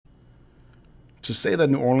To say that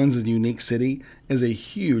New Orleans is a unique city is a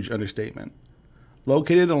huge understatement.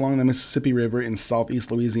 Located along the Mississippi River in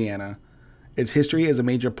southeast Louisiana, its history as a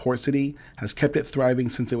major port city has kept it thriving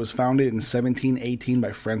since it was founded in 1718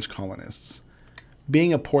 by French colonists.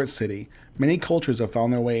 Being a port city, many cultures have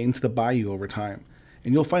found their way into the bayou over time,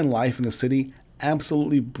 and you'll find life in the city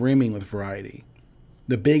absolutely brimming with variety.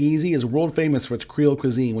 The Big Easy is world famous for its Creole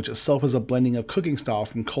cuisine, which itself is a blending of cooking styles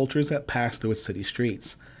from cultures that pass through its city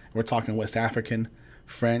streets. We're talking West African,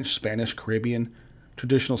 French, Spanish, Caribbean,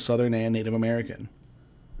 traditional Southern, and Native American.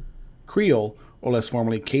 Creole, or less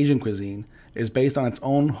formally Cajun cuisine, is based on its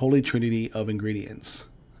own holy trinity of ingredients: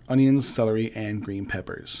 onions, celery, and green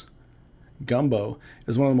peppers. Gumbo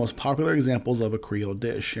is one of the most popular examples of a Creole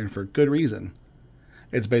dish, and for good reason.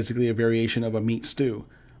 It's basically a variation of a meat stew,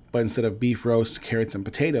 but instead of beef roast, carrots, and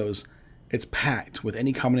potatoes, it's packed with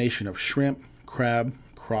any combination of shrimp, crab,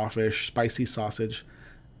 crawfish, spicy sausage,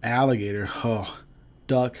 alligator,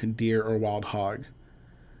 duck, deer, or wild hog.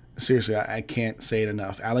 Seriously, I can't say it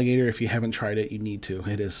enough. Alligator, if you haven't tried it, you need to.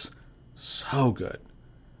 It is so good.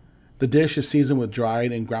 The dish is seasoned with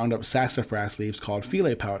dried and ground up sassafras leaves called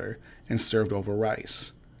filet powder and served over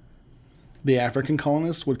rice. The African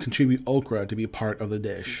colonists would contribute okra to be part of the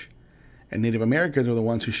dish, and Native Americans were the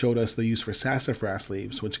ones who showed us the use for sassafras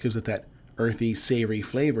leaves, which gives it that earthy, savory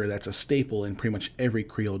flavor that's a staple in pretty much every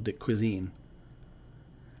Creole cuisine.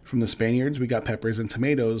 From the Spaniards, we got peppers and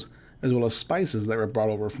tomatoes, as well as spices that were brought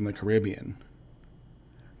over from the Caribbean.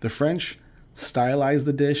 The French stylized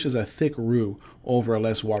the dish as a thick roux over a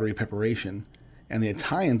less watery preparation, and the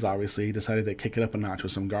Italians obviously decided to kick it up a notch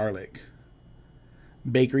with some garlic.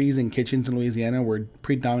 Bakeries and kitchens in Louisiana were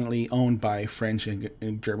predominantly owned by French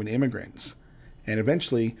and German immigrants, and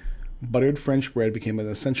eventually, buttered French bread became an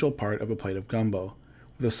essential part of a plate of gumbo,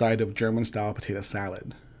 with a side of German-style potato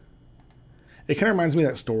salad. It kind of reminds me of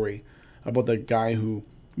that story about the guy who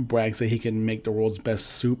brags that he can make the world's best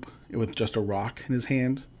soup with just a rock in his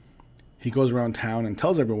hand. He goes around town and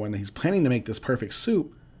tells everyone that he's planning to make this perfect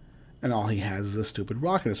soup, and all he has is a stupid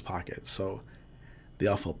rock in his pocket, so they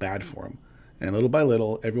all feel bad for him. And little by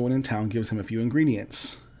little, everyone in town gives him a few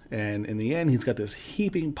ingredients, and in the end, he's got this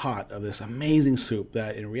heaping pot of this amazing soup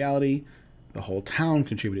that, in reality, the whole town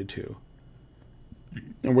contributed to.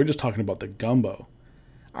 And we're just talking about the gumbo.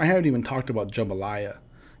 I haven't even talked about jambalaya,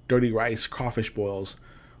 dirty rice, crawfish boils,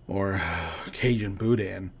 or Cajun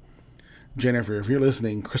boudin. Jennifer, if you're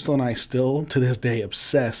listening, Crystal and I still, to this day,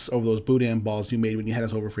 obsess over those boudin balls you made when you had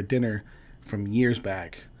us over for dinner from years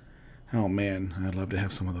back. Oh man, I'd love to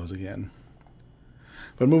have some of those again.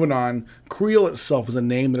 But moving on, Creole itself is a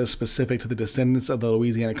name that is specific to the descendants of the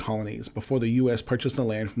Louisiana colonies before the U.S. purchased the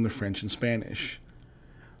land from the French and Spanish.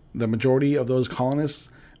 The majority of those colonists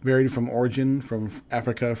varied from origin from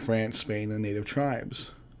Africa, France, Spain, and native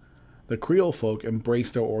tribes. The Creole folk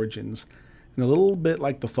embraced their origins, and a little bit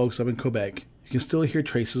like the folks up in Quebec, you can still hear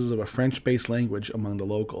traces of a French-based language among the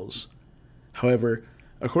locals. However,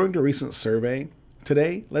 according to a recent survey,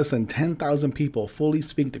 today less than 10,000 people fully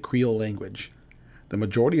speak the Creole language. The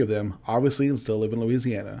majority of them obviously still live in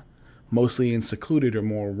Louisiana, mostly in secluded or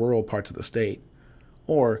more rural parts of the state,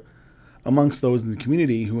 or amongst those in the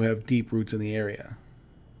community who have deep roots in the area.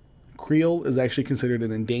 Creole is actually considered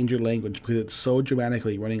an endangered language because it's so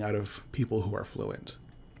dramatically running out of people who are fluent.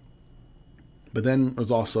 But then there's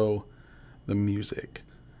also the music.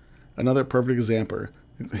 Another perfect example,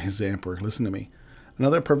 listen to me.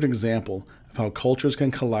 Another perfect example of how cultures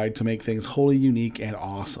can collide to make things wholly unique and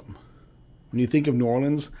awesome. When you think of New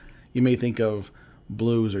Orleans, you may think of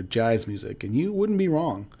blues or jazz music, and you wouldn't be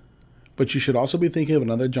wrong. But you should also be thinking of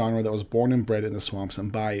another genre that was born and bred in the swamps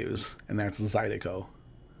and bayous, and that's Zydeco.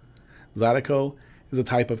 Zydeco is a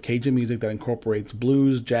type of Cajun music that incorporates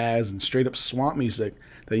blues, jazz, and straight-up swamp music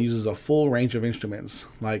that uses a full range of instruments,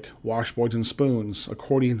 like washboards and spoons,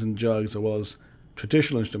 accordions and jugs, as well as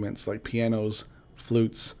traditional instruments like pianos,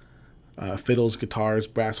 flutes, fiddles, guitars,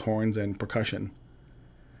 brass horns, and percussion.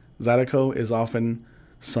 Zydeco is often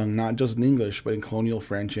sung not just in English, but in colonial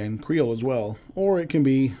French and Creole as well, or it can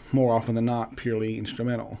be, more often than not, purely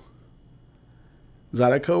instrumental.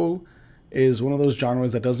 Zydeco is one of those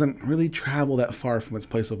genres that doesn't really travel that far from its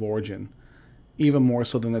place of origin, even more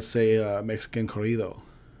so than, let's say, Mexican corrido.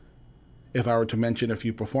 If I were to mention a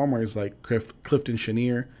few performers like Clifton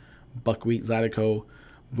Chenier, Buckwheat Zydeco,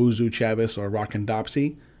 Buzu Chavis, or Rockin'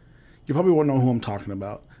 Dopsy, you probably won't know who I'm talking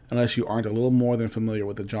about, unless you aren't a little more than familiar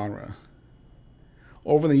with the genre.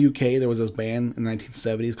 Over in the UK, there was this band in the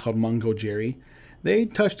 1970s called Mungo Jerry. They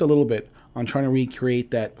touched a little bit on trying to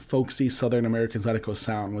recreate that folksy Southern American Zydeco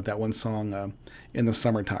sound with that one song, In the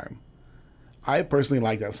Summertime. I personally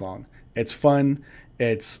like that song. It's fun,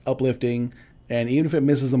 it's uplifting, And even if it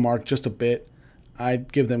misses the mark just a bit,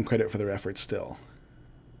 I'd give them credit for their efforts still.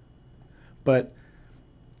 But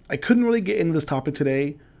I couldn't really get into this topic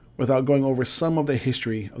today without going over some of the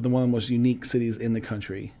history of one of the most unique cities in the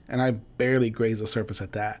country, and I barely grazed the surface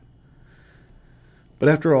at that. But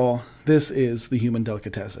after all, this is the human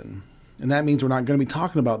delicatessen, and that means we're not going to be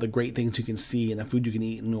talking about the great things you can see and the food you can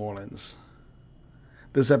eat in New Orleans.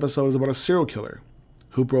 This episode is about a serial killer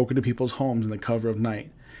who broke into people's homes in the cover of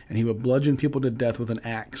night, and he would bludgeon people to death with an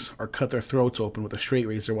axe or cut their throats open with a straight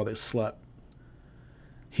razor while they slept.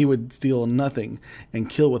 He would steal nothing and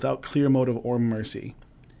kill without clear motive or mercy.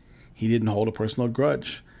 He didn't hold a personal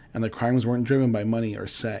grudge, and the crimes weren't driven by money or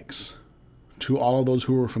sex. To all of those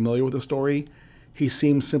who were familiar with the story, he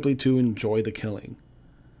seemed simply to enjoy the killing.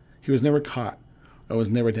 He was never caught or was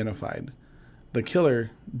never identified. The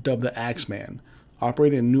killer, dubbed the Axeman,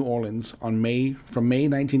 operated in New Orleans from May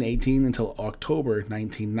 1918 until October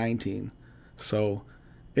 1919, so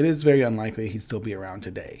it is very unlikely he'd still be around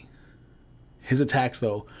today. His attacks,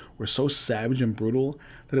 though, were so savage and brutal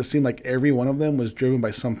that it seemed like every one of them was driven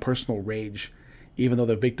by some personal rage, even though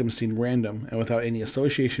the victims seemed random and without any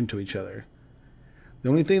association to each other. The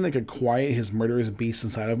only thing that could quiet his murderous beast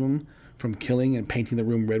inside of him from killing and painting the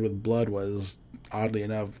room red with blood was, oddly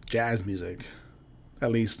enough, jazz music.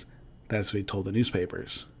 At least, that's what he told the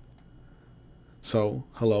newspapers. So,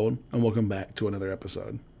 hello and welcome back to another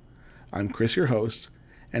episode. I'm Chris, your host,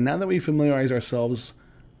 and now that we've familiarized ourselves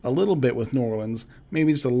a little bit with New Orleans,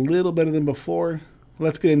 maybe just a little better than before,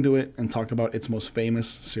 let's get into it and talk about its most famous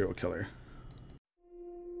serial killer.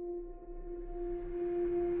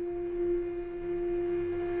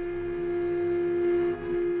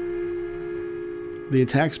 The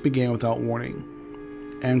attacks began without warning,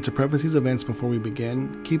 and to preface these events before we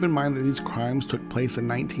begin, keep in mind that these crimes took place in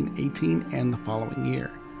 1918 and the following year.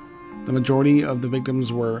 The majority of the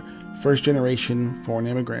victims were first-generation foreign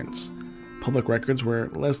immigrants. Public records were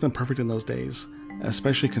less than perfect in those days,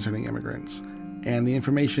 especially concerning immigrants, and the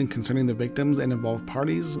information concerning the victims and involved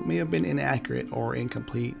parties may have been inaccurate or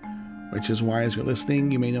incomplete, which is why as you're listening,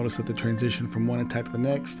 you may notice that the transition from one attack to the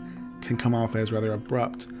next can come off as rather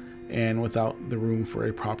abrupt and without the room for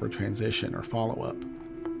a proper transition or follow-up.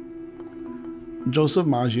 Joseph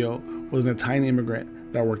Maggio was an Italian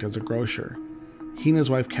immigrant that worked as a grocer. He and his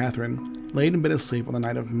wife Catherine laid in bed asleep on the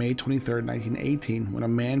night of May 23, 1918, when a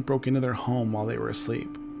man broke into their home while they were asleep.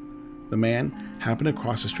 The man happened to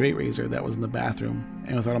cross a straight razor that was in the bathroom,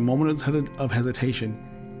 and without a moment of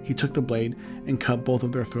hesitation, he took the blade and cut both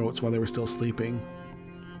of their throats while they were still sleeping.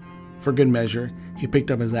 For good measure, he picked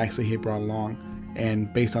up his axe that he had brought along,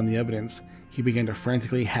 and based on the evidence, he began to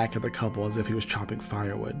frantically hack at the couple as if he was chopping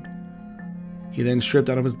firewood. He then stripped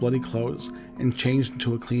out of his bloody clothes and changed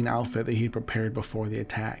into a clean outfit that he had prepared before the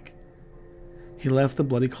attack. He left the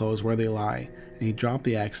bloody clothes where they lie, and he dropped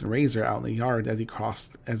the axe and razor out in the yard as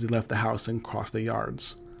he left the house and crossed the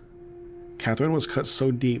yards. Catherine was cut so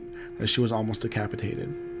deep that she was almost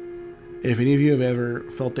decapitated. If any of you have ever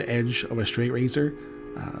felt the edge of a straight razor,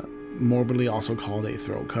 morbidly also called a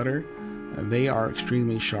throat cutter, they are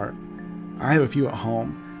extremely sharp. I have a few at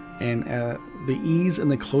home, and the ease and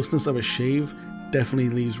the closeness of a shave definitely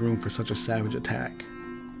leaves room for such a savage attack.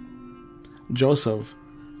 Joseph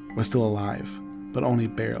was still alive, but only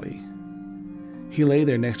barely. He lay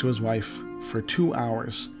there next to his wife for 2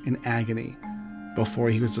 hours in agony before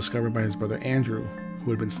he was discovered by his brother Andrew,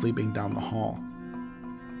 who had been sleeping down the hall.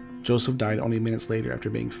 Joseph died only minutes later after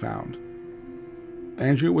being found.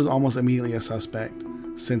 Andrew was almost immediately a suspect,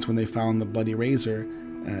 since when they found the bloody razor,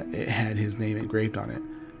 it had his name engraved on it,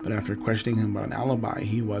 but after questioning him about an alibi,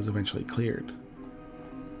 he was eventually cleared.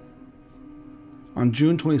 On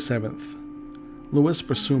June 27th, Louis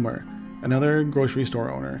Presumer, another grocery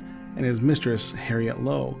store owner, and his mistress, Harriet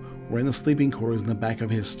Lowe, were in the sleeping quarters in the back of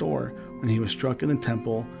his store when he was struck in the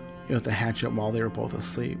temple with a hatchet while they were both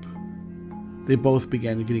asleep. They both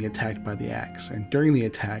began getting attacked by the axe, and during the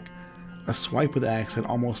attack, a swipe with the axe had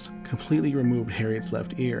almost completely removed Harriet's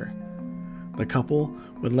left ear. The couple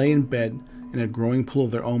would lay in bed in a growing pool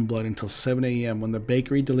of their own blood until 7 a.m. when the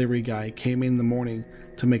bakery delivery guy came in the morning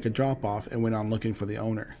to make a drop-off and went on looking for the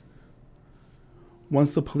owner.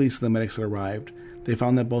 Once the police and the medics had arrived, they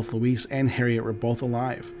found that both Louise and Harriet were both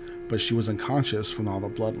alive, but she was unconscious from all the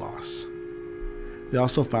blood loss. They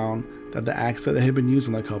also found that the axe that had been used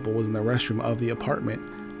on the couple was in the restroom of the apartment,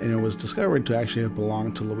 and it was discovered to actually have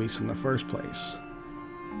belonged to Louise in the first place.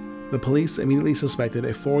 The police immediately suspected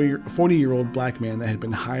a 40-year-old black man that had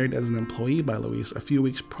been hired as an employee by Louise a few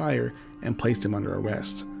weeks prior and placed him under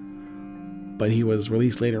arrest. But he was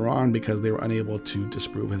released later on because they were unable to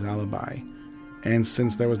disprove his alibi. And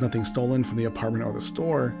since there was nothing stolen from the apartment or the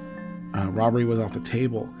store, Robbery was off the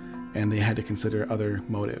table, and they had to consider other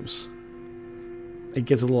motives. It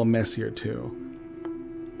gets a little messier too.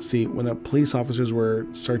 See, when the police officers were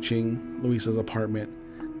searching Luis's apartment,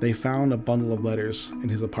 they found a bundle of letters in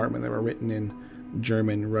his apartment that were written in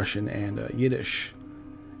German, Russian, and Yiddish.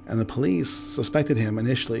 And the police suspected him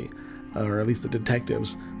initially, or at least the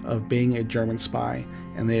detectives, of being a German spy,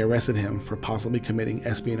 and they arrested him for possibly committing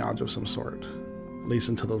espionage of some sort, at least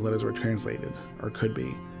until those letters were translated, or could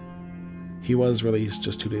be. He was released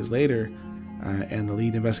just 2 days later, and the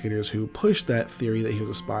lead investigators who pushed that theory that he was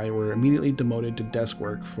a spy were immediately demoted to desk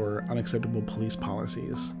work for unacceptable police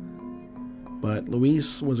policies. But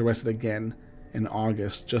Luis was arrested again in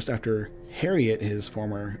August, just after Harriet, his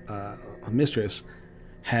former mistress,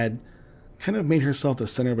 had kind of made herself the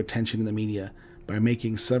center of attention in the media by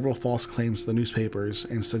making several false claims to the newspapers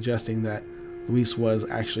and suggesting that Luis was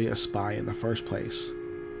actually a spy in the first place.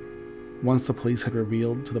 Once the police had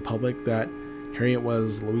revealed to the public that Harriet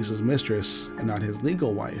was Luis's mistress and not his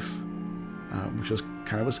legal wife, which was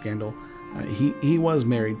kind of a scandal. He was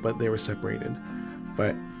married, but they were separated.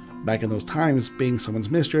 But back in those times, being someone's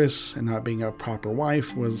mistress and not being a proper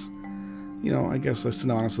wife was, I guess that's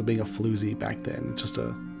synonymous with being a floozy back then. It's just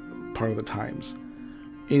a part of the times.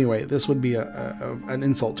 Anyway, this would be an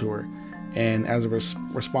insult to her. And as a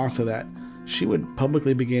response to that, she would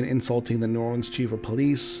publicly begin insulting the New Orleans chief of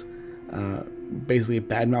police, basically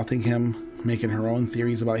bad-mouthing him, making her own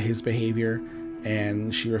theories about his behavior,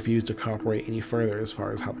 and she refused to cooperate any further as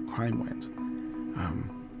far as how the crime went.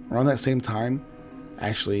 Around that same time,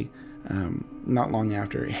 actually, not long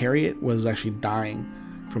after, Harriet was actually dying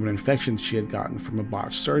from an infection she had gotten from a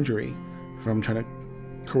botched surgery, from trying to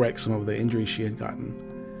correct some of the injuries she had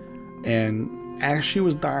gotten. And as she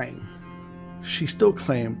was dying, she still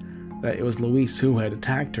claimed that it was Luis who had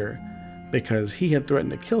attacked her because he had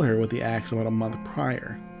threatened to kill her with the axe about a month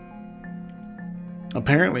prior.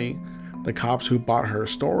 Apparently, the cops who bought her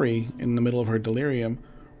story in the middle of her delirium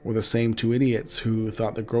were the same two idiots who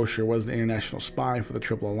thought the grocer was an international spy for the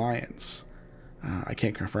Triple Alliance. I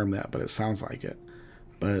can't confirm that, but it sounds like it.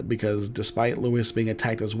 But because despite Luis being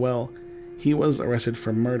attacked as well, he was arrested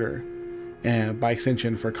for murder, and by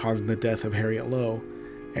extension for causing the death of Harriet Lowe,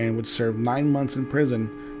 and would serve 9 months in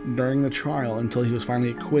prison during the trial until he was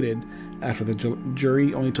finally acquitted after the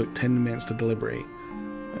jury only took 10 minutes to deliberate.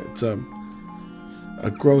 It's a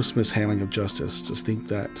gross mishandling of justice. Just think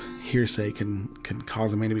that hearsay can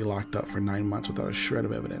cause a man to be locked up for 9 months without a shred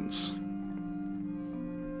of evidence.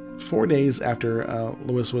 4 days after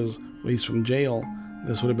Luis was released from jail,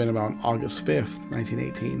 this would have been about August 5th,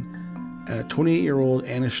 1918, 28-year-old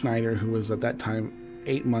Anna Schneider, who was at that time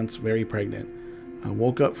 8 months very pregnant,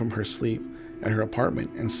 woke up from her sleep at her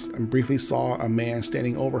apartment and briefly saw a man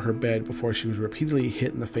standing over her bed before she was repeatedly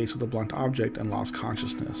hit in the face with a blunt object and lost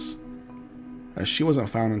consciousness. She wasn't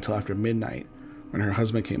found until after midnight, when her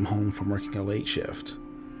husband came home from working a late shift.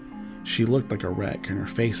 She looked like a wreck, and her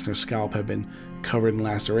face and her scalp had been covered in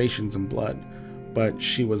lacerations and blood, but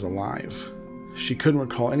she was alive. She couldn't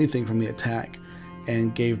recall anything from the attack,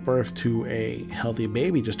 and gave birth to a healthy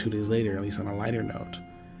baby just 2 days later, at least on a lighter note.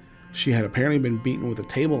 She had apparently been beaten with a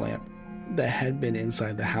table lamp that had been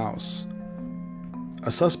inside the house.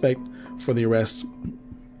 A suspect for the arrest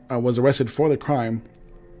was arrested for the crime,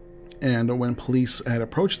 and when police had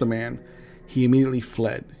approached the man, he immediately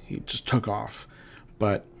fled. He just took off.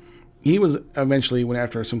 But he was eventually, when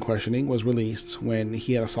after some questioning, was released when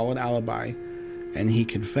he had a solid alibi, and he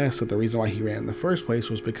confessed that the reason why he ran in the first place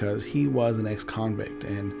was because he was an ex-convict,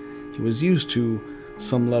 and he was used to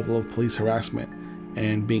some level of police harassment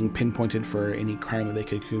and being pinpointed for any crime that they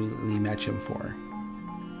could conveniently match him for.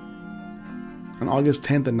 On August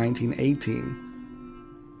 10th of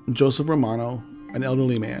 1918, Joseph Romano, an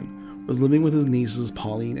elderly man, was living with his nieces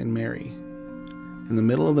Pauline and Mary. In the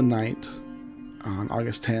middle of the night, on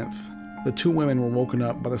August 10th, the two women were woken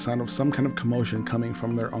up by the sound of some kind of commotion coming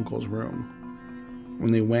from their uncle's room.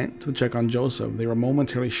 When they went to check on Joseph, they were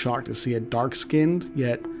momentarily shocked to see a dark-skinned,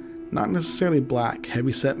 yet not necessarily black,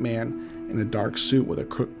 heavy-set man in a dark suit with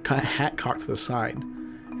a hat cocked to the side,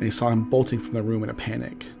 and they saw him bolting from the room in a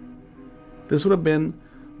panic. This would have been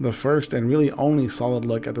the first and really only solid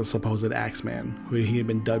look at the supposed Axeman, who he had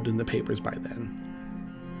been dubbed in the papers by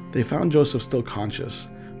then. They found Joseph still conscious,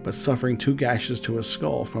 but suffering 2 gashes to his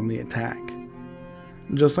skull from the attack.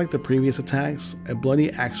 Just like the previous attacks, a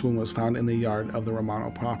bloody axe wound was found in the yard of the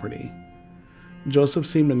Romano property. Joseph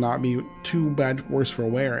seemed to not be too bad worse for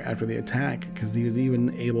wear after the attack, because he was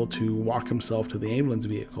even able to walk himself to the ambulance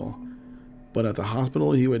vehicle. But at the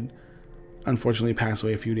hospital, he would unfortunately pass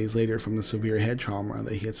away a few days later from the severe head trauma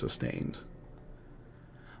that he had sustained.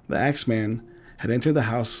 The Axeman had entered the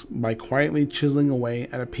house by quietly chiseling away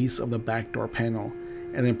at a piece of the back door panel,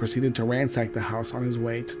 and then proceeded to ransack the house on his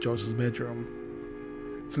way to Joseph's bedroom.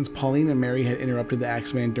 Since Pauline and Mary had interrupted the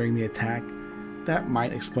Axeman during the attack, that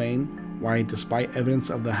might explain why, despite evidence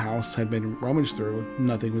of the house had been rummaged through,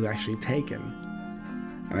 nothing was actually taken.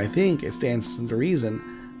 And I think it stands to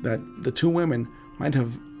reason that the two women might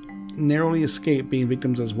have narrowly escaped being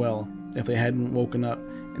victims as well if they hadn't woken up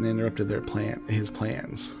and interrupted his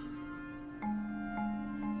plans.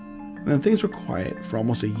 And then things were quiet for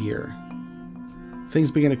almost a year. Things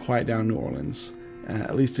began to quiet down in New Orleans,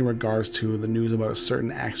 at least in regards to the news about a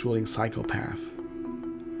certain axe-wielding psychopath.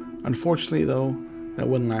 Unfortunately, though, that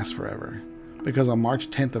wouldn't last forever, because on March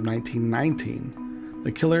 10th of 1919,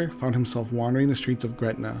 the killer found himself wandering the streets of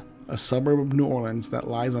Gretna, a suburb of New Orleans that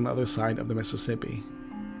lies on the other side of the Mississippi.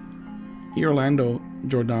 Orlando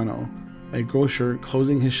Giordano, a grocer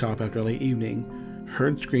closing his shop after late evening,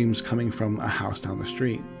 heard screams coming from a house down the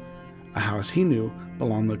street, a house he knew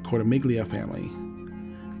belonged to the Cortimiglia family.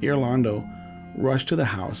 Orlando rushed to the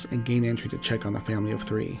house and gained entry to check on the family of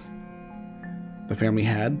three. The family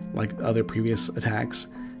had, like other previous attacks,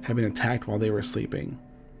 had been attacked while they were sleeping.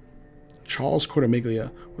 Charles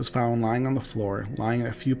Cortimiglia was found lying on the floor, lying in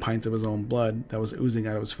a few pints of his own blood that was oozing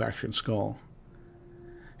out of his fractured skull.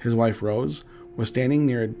 His wife Rose was standing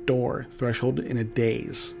near a door threshold in a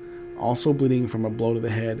daze, also bleeding from a blow to the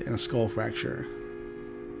head and a skull fracture.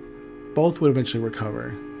 Both would eventually recover,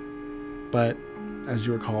 but as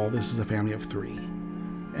you recall, this is a family of three,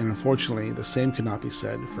 and unfortunately the same could not be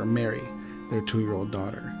said for Mary, their 2-year-old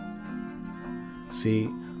daughter. See,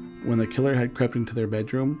 when the killer had crept into their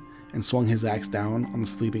bedroom and swung his axe down on the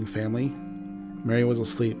sleeping family, Mary was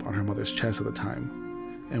asleep on her mother's chest at the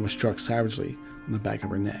time and was struck savagely on the back of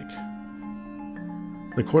her neck.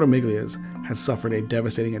 The Cortimiglias had suffered a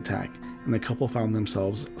devastating attack, and the couple found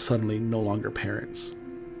themselves suddenly no longer parents.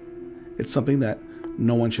 It's something that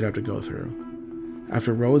no one should have to go through.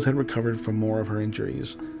 After Rose had recovered from more of her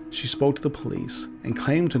injuries, she spoke to the police and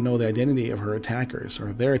claimed to know the identity of her attackers,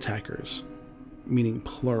 or their attackers, meaning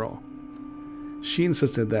plural. She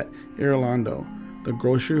insisted that Orlando, the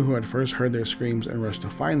grocer who had first heard their screams and rushed to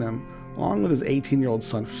find them, along with his 18-year-old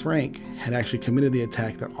son Frank, had actually committed the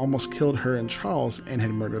attack that almost killed her and Charles and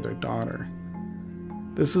had murdered their daughter.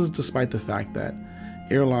 This is despite the fact that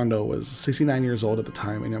Orlando was 69 years old at the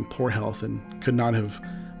time and in poor health and could not have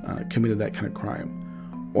committed that kind of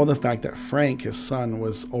crime, or the fact that Frank, his son,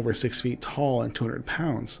 was over 6 feet tall and 200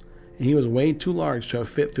 pounds, and he was way too large to have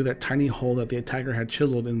fit through that tiny hole that the attacker had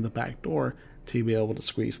chiseled in the back door to be able to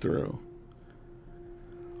squeeze through.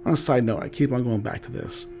 On a side note, I keep on going back to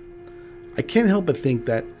this. I can't help but think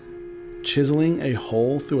that chiseling a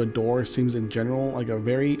hole through a door seems in general like a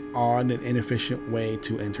very odd and inefficient way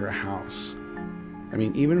to enter a house. I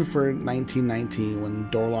mean, even for 1919, when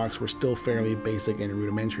door locks were still fairly basic and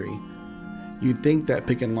rudimentary, you'd think that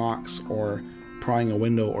picking locks or prying a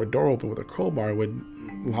window or door open with a crowbar would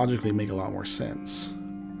logically make a lot more sense.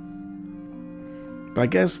 But I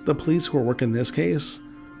guess the police who were working this case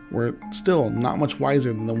were still not much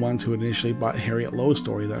wiser than the ones who initially bought Harriet Lowe's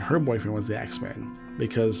story that her boyfriend was the Axeman,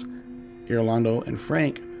 because Orlando and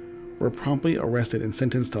Frank were promptly arrested and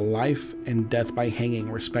sentenced to life and death by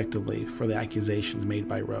hanging, respectively, for the accusations made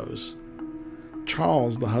by Rose.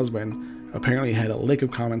 Charles, the husband, apparently had a lick of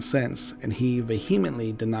common sense, and he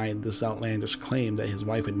vehemently denied this outlandish claim that his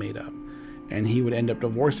wife had made up, and he would end up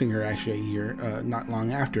divorcing her actually a year, not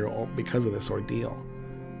long after, because of this ordeal.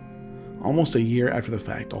 Almost a year after the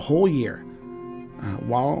fact, a whole year,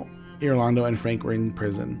 while Orlando and Frank were in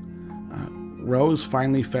prison, Rose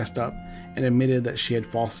finally fessed up and admitted that she had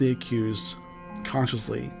falsely accused,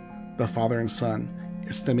 consciously, the father and son,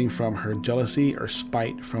 stemming from her jealousy or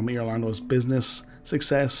spite from Orlando's business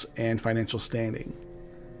success and financial standing.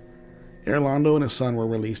 Orlando and his son were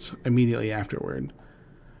released immediately afterward.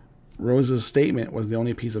 Rose's statement was the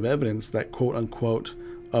only piece of evidence that quote-unquote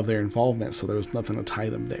of their involvement, so there was nothing to tie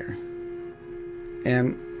them there.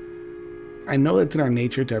 And I know it's in our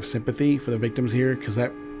nature to have sympathy for the victims here, because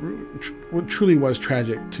that truly was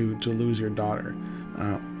tragic to lose your daughter.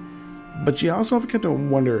 But you also have to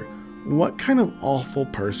wonder what kind of awful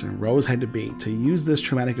person Rose had to be to use this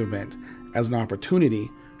traumatic event as an opportunity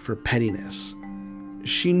for pettiness.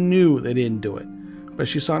 She knew they didn't do it, but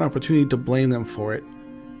she saw an opportunity to blame them for it,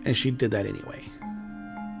 and she did that anyway.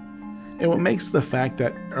 And what makes the fact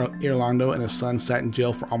that Orlando and his son sat in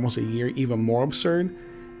jail for almost a year even more absurd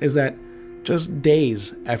is that just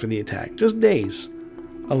days after the attack, just days,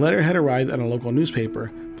 a letter had arrived at a local newspaper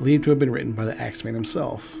believed to have been written by the Axeman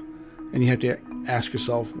himself. And you have to ask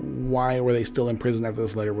yourself, why were they still in prison after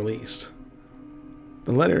this letter released?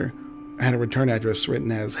 The letter, I had a return address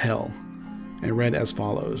written as hell and read as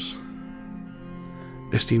follows: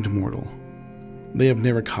 Esteemed mortal, they have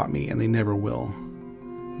never caught me and they never will.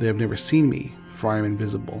 They have never seen me, for I am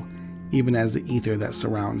invisible, even as the ether that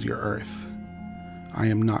surrounds your earth. I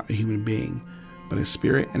am not a human being, but a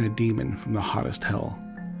spirit and a demon from the hottest hell.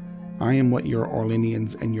 I am what your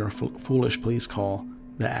Orleanians and your foolish police call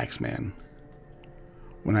the Axeman.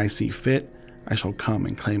 When I see fit, I shall come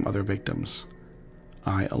and claim other victims.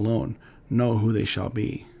 I alone know who they shall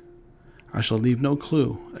be. I shall leave no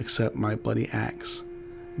clue except my bloody axe,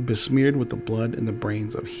 besmeared with the blood and the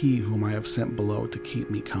brains of he whom I have sent below to keep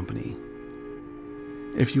me company.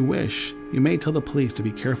 If you wish, you may tell the police to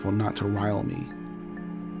be careful not to rile me.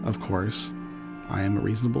 Of course, I am a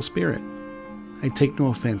reasonable spirit. I take no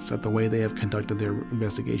offense at the way they have conducted their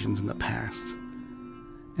investigations in the past.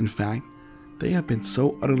 In fact, they have been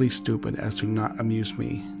so utterly stupid as to not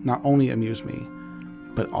only amuse me,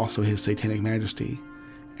 but also His Satanic Majesty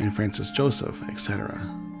and Francis Joseph, etc.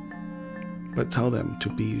 But tell them to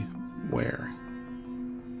beware.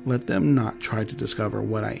 Let them not try to discover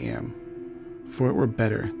what I am, for it were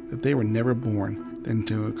better that they were never born than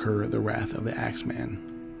to incur the wrath of the Axeman.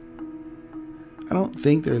 I don't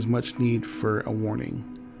think there is much need for a warning,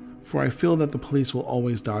 for I feel that the police will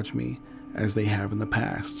always dodge me, as they have in the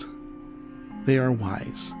past. They are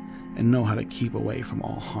wise and know how to keep away from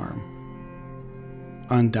all harm.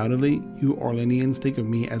 Undoubtedly, you Orleanians think of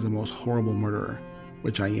me as the most horrible murderer,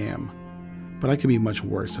 which I am, but I could be much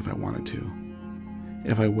worse if I wanted to.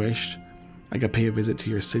 If I wished, I could pay a visit to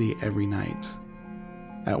your city every night.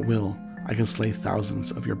 At will, I could slay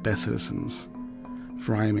thousands of your best citizens,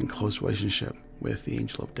 for I am in close relationship with the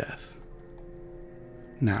Angel of Death.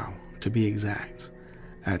 Now, to be exact,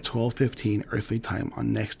 at 12:15 earthly time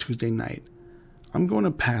on next Tuesday night, I'm going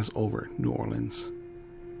to pass over New Orleans.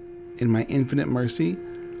 In my infinite mercy,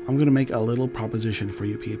 I'm going to make a little proposition for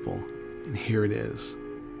you people, and here it is.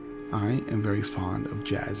 I am very fond of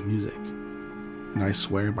jazz music, and I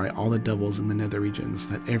swear by all the devils in the nether regions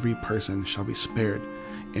that every person shall be spared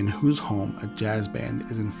in whose home a jazz band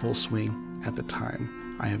is in full swing at the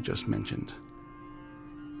time I have just mentioned.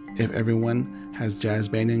 If everyone has jazz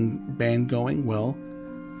band going, well,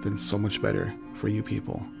 then so much better for you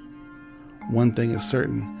people. One thing is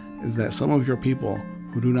certain, is that some of your people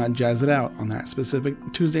who do not jazz it out on that specific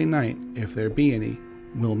Tuesday night, if there be any,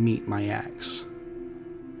 will meet my axe.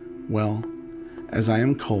 Well, as I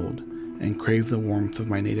am cold and crave the warmth of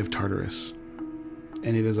my native Tartarus,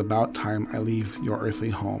 and it is about time I leave your earthly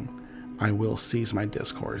home, I will cease my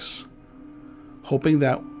discourse, hoping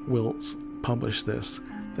that wilt publish this,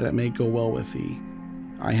 that it may go well with thee.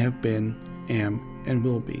 I have been, am, and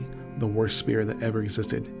will be the worst spirit that ever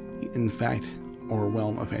existed, in fact, or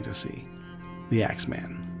realm of fantasy, the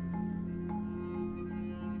Axeman.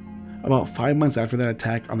 About 5 months after that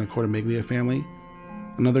attack on the Cortimiglia family,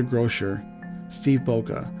 another grocer, Steve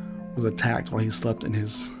Boca, was attacked while he slept in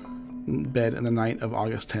his bed in the night of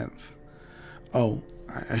August 10th. Oh,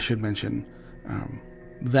 I should mention,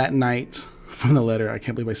 that night from the letter, I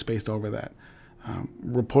can't believe I spaced over that.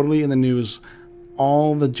 Reportedly in the news,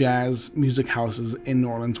 all the jazz music houses in New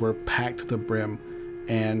Orleans were packed to the brim,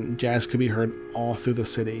 and jazz could be heard all through the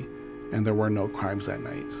city, and there were no crimes that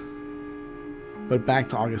night. But back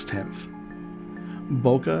to August 10th.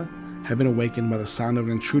 Boca had been awakened by the sound of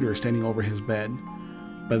an intruder standing over his bed,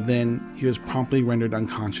 but then he was promptly rendered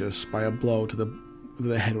unconscious by a blow to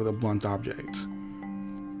the head with a blunt object.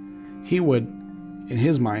 He would, in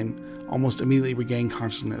his mind, almost immediately regain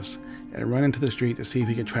consciousness and run into the street to see if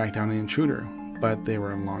he could track down the intruder, but they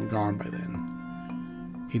were long gone by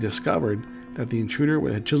then. He discovered that the intruder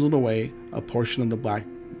had chiseled away a portion of the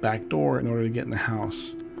back door in order to get in the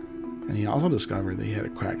house, and he also discovered that he had a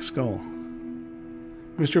cracked skull.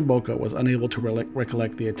 Mr. Boca was unable to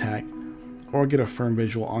recollect the attack or get a firm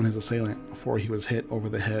visual on his assailant before he was hit over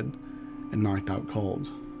the head and knocked out cold.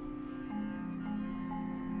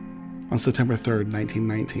 On September 3rd,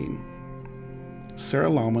 1919, Sarah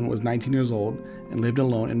Lawman was 19 years old and lived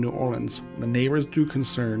alone in New Orleans. The neighbors grew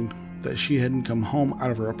concerned that she hadn't come home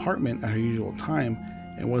out of her apartment at her usual time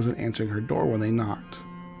and wasn't answering her door when they knocked.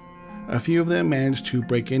 A few of them managed to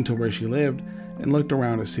break into where she lived and looked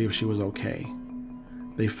around to see if she was okay.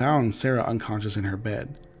 They found Sarah unconscious in her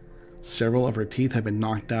bed. Several of her teeth had been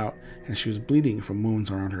knocked out and she was bleeding from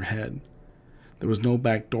wounds around her head. There was no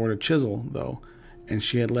back door to chisel, though, and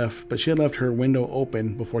she had left her window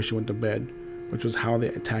open before she went to bed, which was how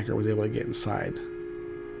the attacker was able to get inside.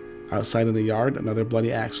 Outside in the yard, another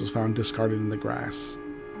bloody axe was found discarded in the grass.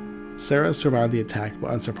 Sarah survived the attack,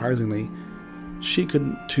 but unsurprisingly, she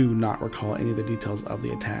could too not recall any of the details of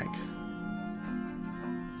the attack.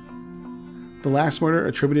 The last murder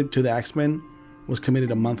attributed to the Axeman was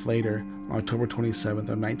committed a month later, on October 27th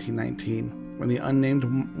of 1919, when the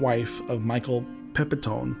unnamed wife of Michael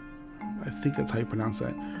Pepitone, I think that's how you pronounce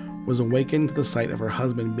that, was awakened to the sight of her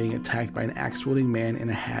husband being attacked by an axe-wielding man in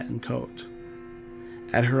a hat and coat.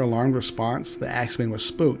 At her alarmed response, the Axeman was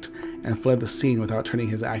spooked and fled the scene without turning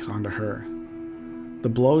his axe onto her. The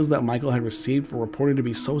blows that Michael had received were reported to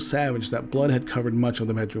be so savage that blood had covered much of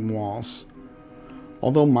the bedroom walls.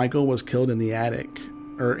 Although Michael was killed in the attic,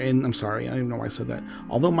 I don't even know why I said that.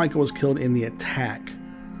 Although Michael was killed in the attack,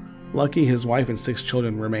 lucky his wife and 6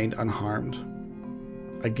 children remained unharmed.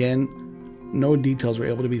 Again, no details were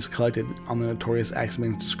able to be collected on the notorious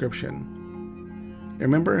Axeman's description.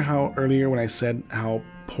 Remember how earlier when I said how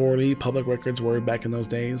poorly public records were back in those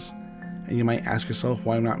days? And you might ask yourself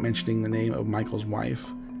why I'm not mentioning the name of Michael's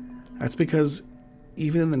wife. That's because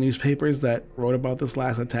even in the newspapers that wrote about this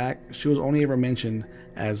last attack, she was only ever mentioned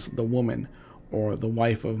as the woman or the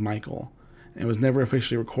wife of Michael, and was never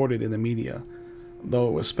officially recorded in the media, though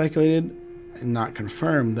it was speculated and not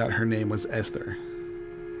confirmed that her name was Esther.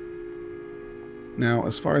 Now,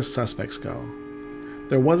 as far as suspects go,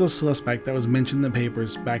 there was a suspect that was mentioned in the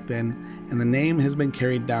papers back then, and the name has been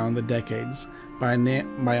carried down the decades by a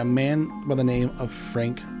man by the name of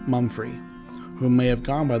Frank Mumfree, who may have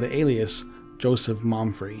gone by the alias Joseph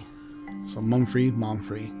Mumfree. So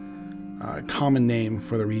Mumfree, a common name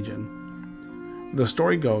for the region. The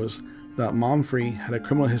story goes that Mumfree had a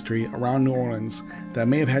criminal history around New Orleans that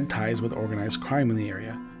may have had ties with organized crime in the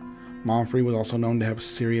area. Mumfree was also known to have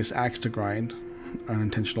serious axe to grind,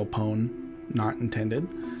 unintentional pun, not intended,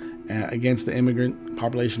 against the immigrant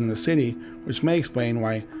population in the city, which may explain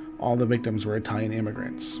why all the victims were Italian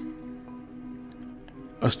immigrants.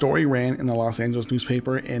 A story ran in the Los Angeles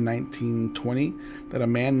newspaper in 1920 that a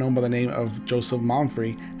man known by the name of Joseph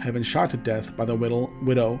Mumfree had been shot to death by the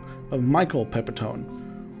widow of Michael Pepitone.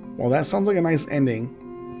 While that sounds like a nice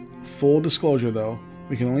ending, full disclosure though,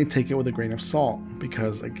 we can only take it with a grain of salt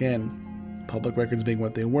because, again, public records being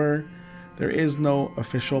what they were, there is no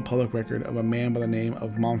official public record of a man by the name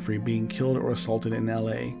of Mumfree being killed or assaulted in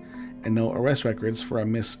LA, and no arrest records for a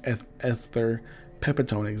Miss Esther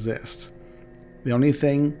Pepitone exist. The only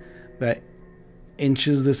thing that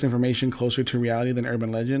inches this information closer to reality than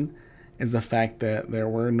urban legend is the fact that there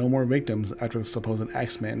were no more victims after the supposed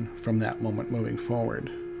Axeman from that moment moving forward.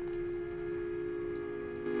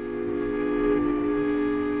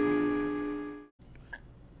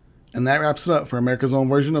 And that wraps it up for America's own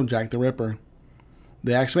version of Jack the Ripper.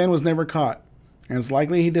 The Axeman was never caught, and it's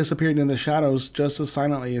likely he disappeared into the shadows just as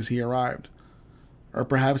silently as he arrived. Or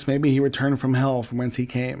perhaps maybe he returned from hell from whence he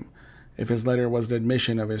came, if his letter was an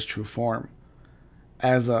admission of his true form.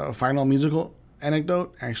 As a final musical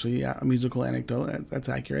anecdote, that's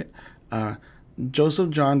accurate, Joseph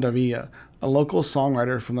John Davila, a local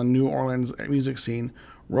songwriter from the New Orleans music scene,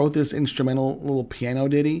 wrote this instrumental little piano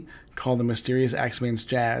ditty called The Mysterious Axeman's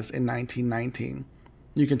Jazz in 1919.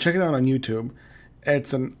 You can check it out on YouTube.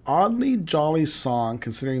 It's an oddly jolly song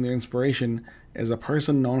considering their inspiration is a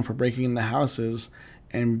person known for breaking into houses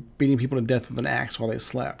and beating people to death with an axe while they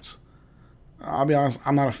slept. I'll be honest,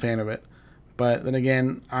 I'm not a fan of it. But then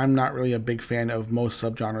again, I'm not really a big fan of most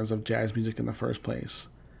subgenres of jazz music in the first place.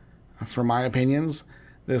 For my opinions,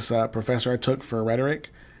 this professor I took for rhetoric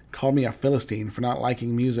called me a Philistine for not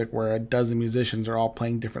liking music where a dozen musicians are all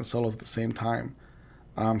playing different solos at the same time.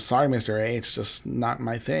 Sorry, Mr. A, it's just not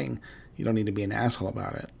my thing. You don't need to be an asshole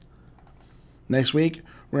about it. Next week,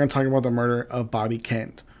 we're going to talk about the murder of Bobby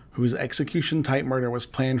Kent, whose execution-type murder was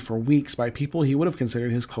planned for weeks by people he would have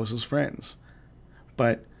considered his closest friends.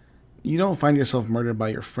 But you don't find yourself murdered by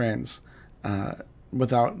your friends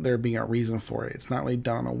without there being a reason for it. It's not really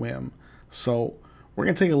done on a whim. So we're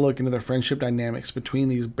going to take a look into the friendship dynamics between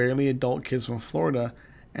these barely adult kids from Florida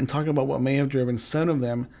and talk about what may have driven 7 of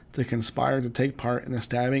them to conspire to take part in the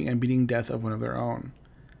stabbing and beating death of one of their own.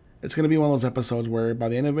 It's going to be one of those episodes where, by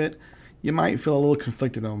the end of it, you might feel a little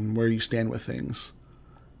conflicted on where you stand with things.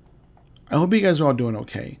 I hope you guys are all doing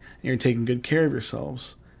okay, and you're taking good care of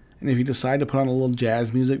yourselves. And if you decide to put on a little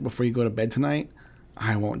jazz music before you go to bed tonight,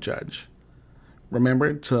 I won't judge.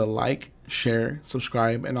 Remember to like, share,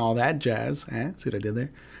 subscribe, and all that jazz, see what I did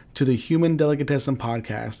there, to the Human Delicatessen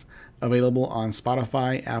podcast, available on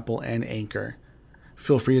Spotify, Apple, and Anchor.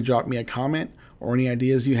 Feel free to drop me a comment or any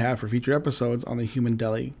ideas you have for future episodes on the Human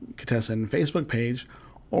Delicatessen Facebook page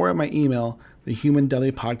or at my email,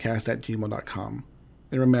 thehumandelipodcast@gmail.com.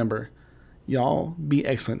 And remember, y'all be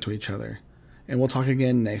excellent to each other. And we'll talk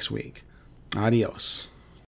again next week. Adios.